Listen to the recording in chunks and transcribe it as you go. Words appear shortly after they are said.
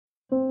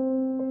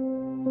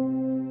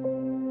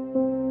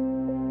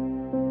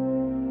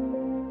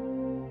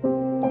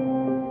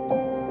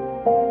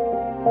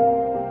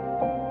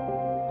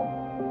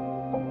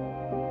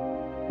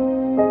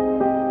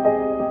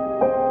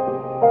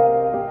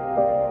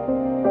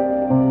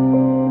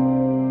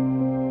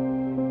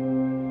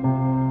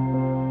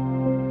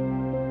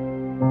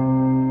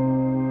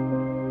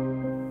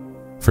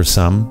For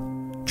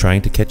some,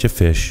 trying to catch a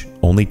fish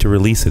only to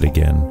release it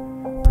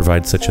again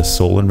provides such a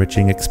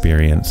soul-enriching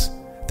experience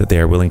that they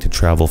are willing to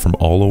travel from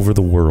all over the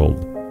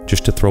world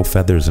just to throw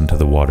feathers into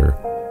the water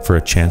for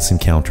a chance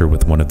encounter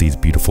with one of these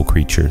beautiful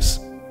creatures.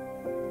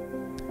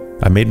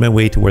 I made my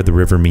way to where the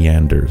river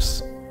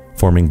meanders,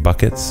 forming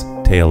buckets,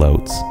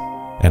 tailouts,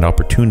 and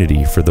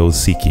opportunity for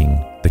those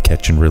seeking the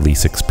catch and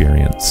release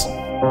experience.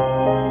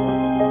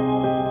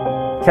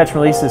 Catch and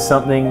release is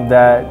something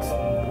that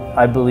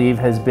I believe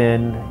has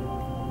been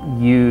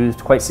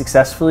used quite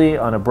successfully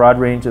on a broad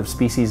range of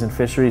species and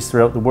fisheries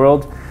throughout the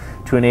world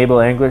to enable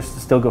anglers to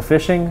still go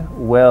fishing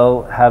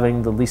while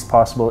having the least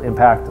possible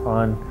impact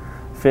on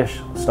fish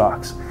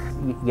stocks.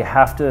 You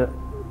have to,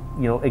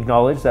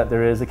 acknowledge that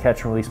there is a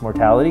catch and release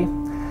mortality.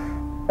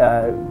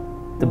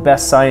 The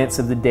best science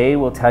of the day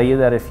will tell you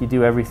that if you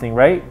do everything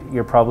right,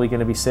 you're probably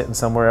going to be sitting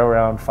somewhere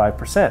around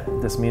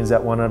 5%. This means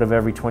that 1 out of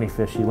every 20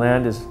 fish you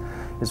land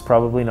is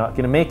probably not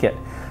going to make it.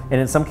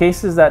 And in some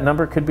cases, that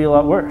number could be a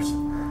lot worse.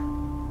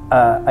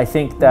 I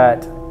think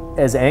that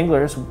as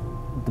anglers,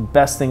 the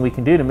best thing we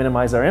can do to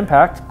minimize our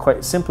impact,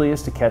 quite simply,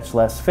 is to catch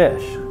less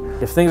fish.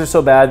 If things are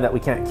so bad that we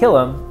can't kill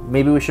them,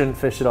 maybe we shouldn't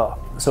fish at all.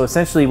 So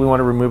essentially, we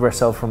want to remove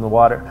ourselves from the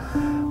water.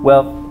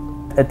 Well,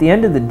 at the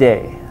end of the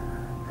day,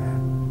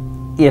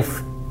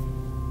 if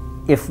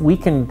we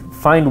can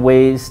find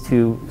ways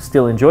to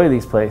still enjoy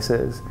these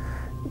places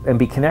and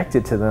be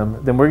connected to them,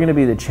 then we're going to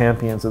be the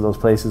champions of those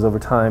places over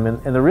time.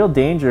 And the real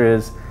danger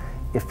is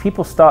if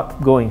people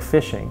stop going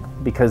fishing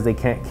because they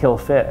can't kill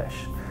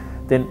fish,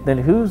 then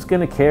who's going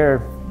to care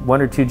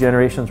 1 or 2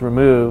 generations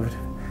removed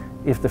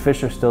if the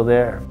fish are still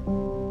there?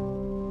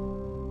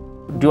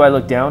 Do I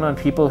look down on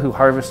people who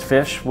harvest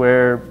fish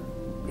where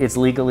it's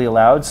legally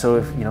allowed? So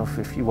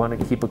if you want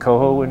to keep a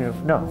coho,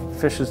 no,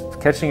 fish is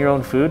catching your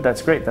own food.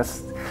 That's great.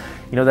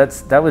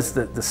 That was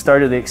the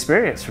start of the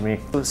experience for me.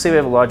 Let's say we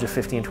have a lodge of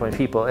 15, 20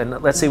 people,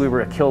 and let's say we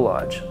were a kill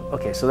lodge.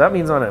 Okay, so that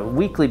means on a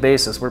weekly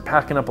basis, we're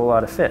packing up a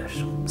lot of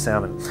fish,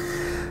 salmon.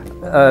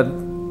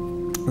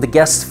 The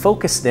guest's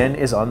focus then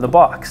is on the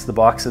box. The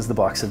box is the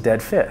box of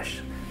dead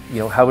fish.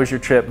 How was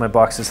your trip? My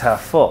box is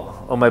half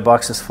full. Oh, my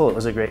box is full. It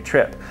was a great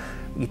trip.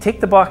 You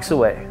take the box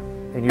away,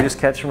 and you just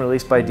catch and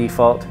release by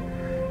default.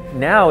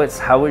 Now it's,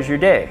 how was your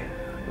day?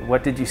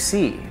 What did you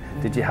see?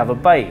 Did you have a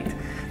bite?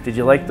 Did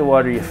you like the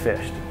water you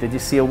fished? Did you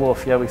see a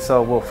wolf? Yeah, we saw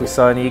a wolf. We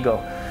saw an eagle.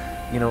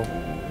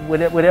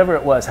 Whatever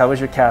it was, how was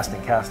your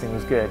casting? Casting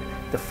was good.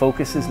 The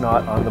focus is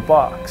not on the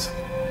box.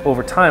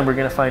 Over time, we're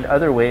going to find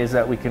other ways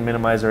that we can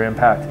minimize our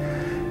impact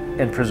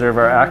and preserve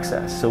our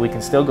access so we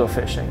can still go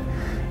fishing.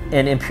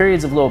 And in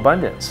periods of low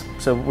abundance,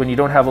 so when you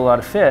don't have a lot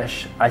of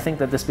fish, I think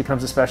that this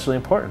becomes especially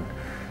important.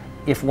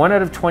 If 1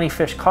 out of 20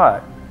 fish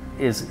caught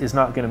is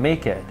not going to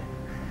make it,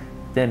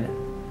 then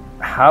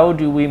how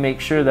do we make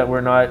sure that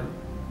we're not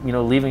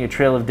leaving a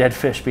trail of dead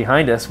fish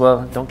behind us?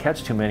 Well, don't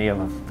catch too many of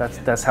them.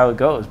 That's how it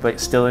goes, but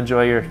still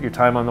enjoy your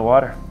time on the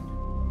water.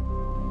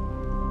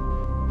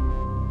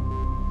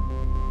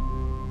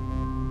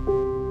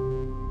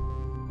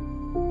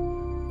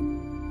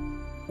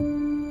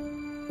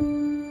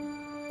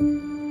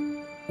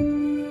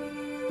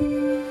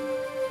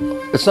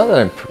 It's not that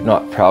I'm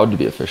not proud to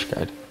be a fish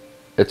guide.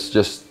 It's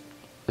just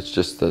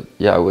that,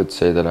 yeah, I would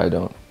say that I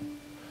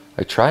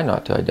try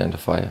not to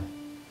identify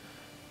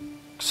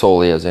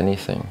solely as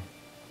anything.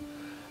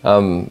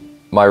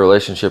 My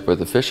relationship with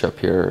the fish up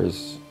here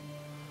is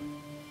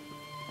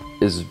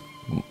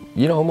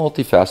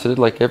multifaceted,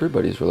 like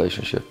everybody's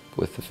relationship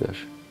with the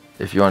fish.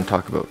 If you want to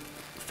talk about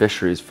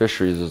fisheries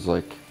is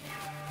like,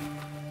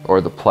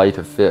 or the plight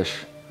of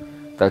fish,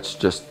 that's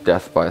just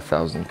death by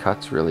 1,000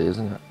 cuts, really,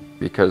 isn't it?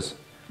 Because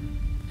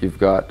you've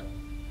got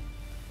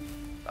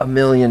a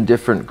million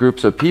different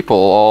groups of people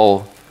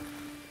all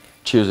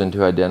choosing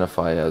to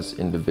identify as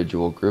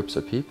individual groups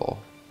of people.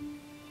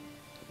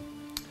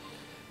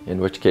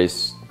 In which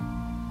case,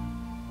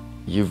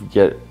 you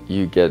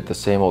get the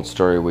same old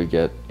story we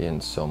get in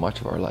so much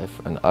of our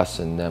life, an us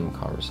and them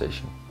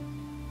conversation,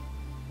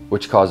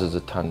 which causes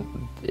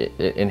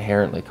it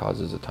inherently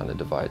causes a ton of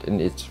divide,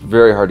 and it's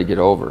very hard to get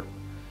over,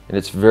 and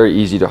it's very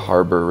easy to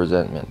harbor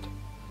resentment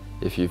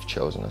if you've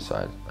chosen a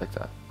side like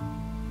that.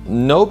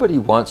 Nobody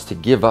wants to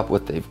give up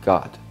what they've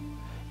got,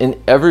 and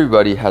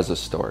everybody has a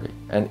story,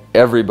 and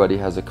everybody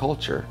has a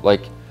culture.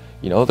 Like,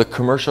 the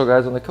commercial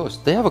guys on the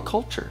coast, they have a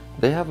culture,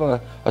 they have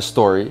a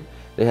story,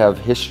 they have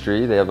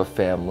history, they have a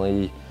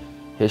family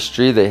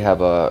history, they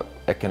have a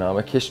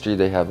economic history,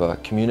 they have a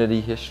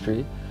community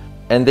history,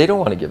 and they don't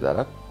want to give that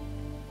up.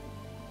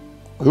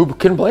 Who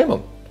can blame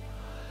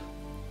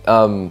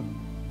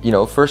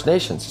them? First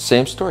Nations,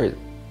 same story,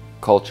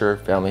 culture,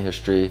 family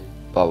history,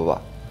 blah, blah,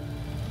 blah.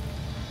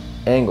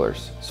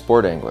 Anglers,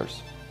 sport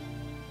anglers,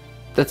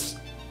 that's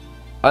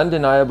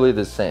undeniably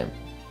the same.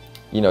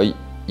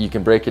 You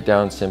can break it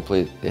down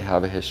simply, they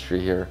have a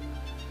history here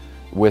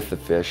with the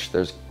fish,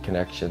 there's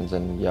connections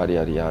and yada,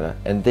 yada, yada,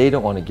 and they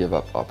don't want to give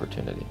up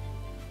opportunity.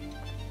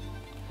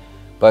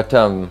 But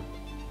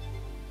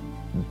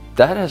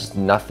that has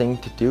nothing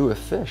to do with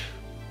fish.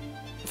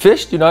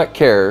 Fish do not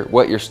care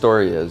what your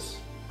story is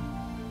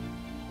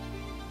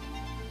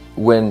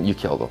when you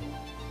kill them.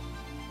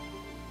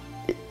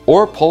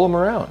 Or pull them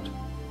around.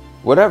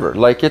 Whatever.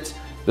 Like, it's,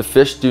 the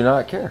fish do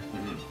not care.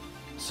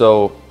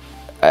 So,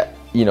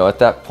 you know, at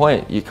that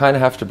point, you kind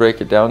of have to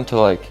break it down to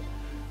like,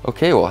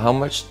 okay, well, how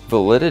much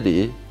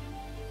validity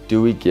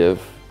do we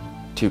give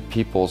to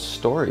people's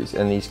stories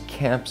and these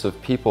camps of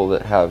people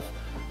that have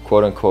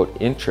quote unquote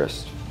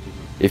interest?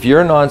 If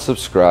you're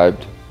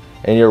non-subscribed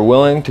and you're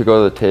willing to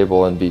go to the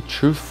table and be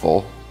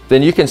truthful,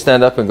 then you can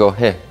stand up and go,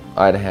 hey,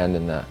 I had a hand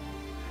in that.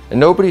 And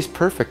nobody's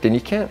perfect, and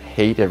you can't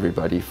hate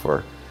everybody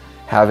for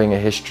having a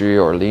history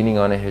or leaning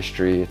on a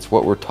history. It's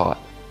what we're taught.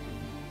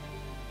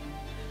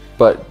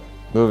 But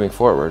moving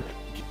forward,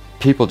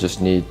 people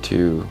just need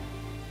to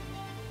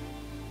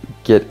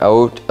get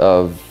out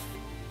of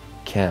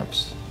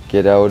camps,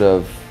 get out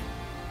of,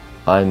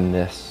 I'm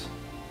this.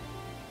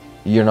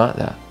 You're not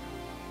that.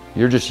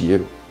 You're just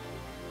you.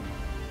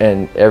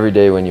 And every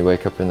day when you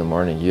wake up in the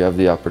morning, you have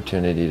the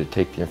opportunity to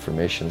take the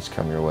information that's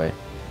come your way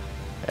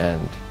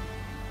and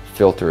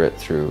filter it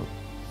through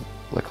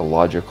like a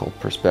logical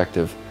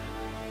perspective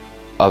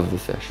of the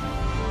fish.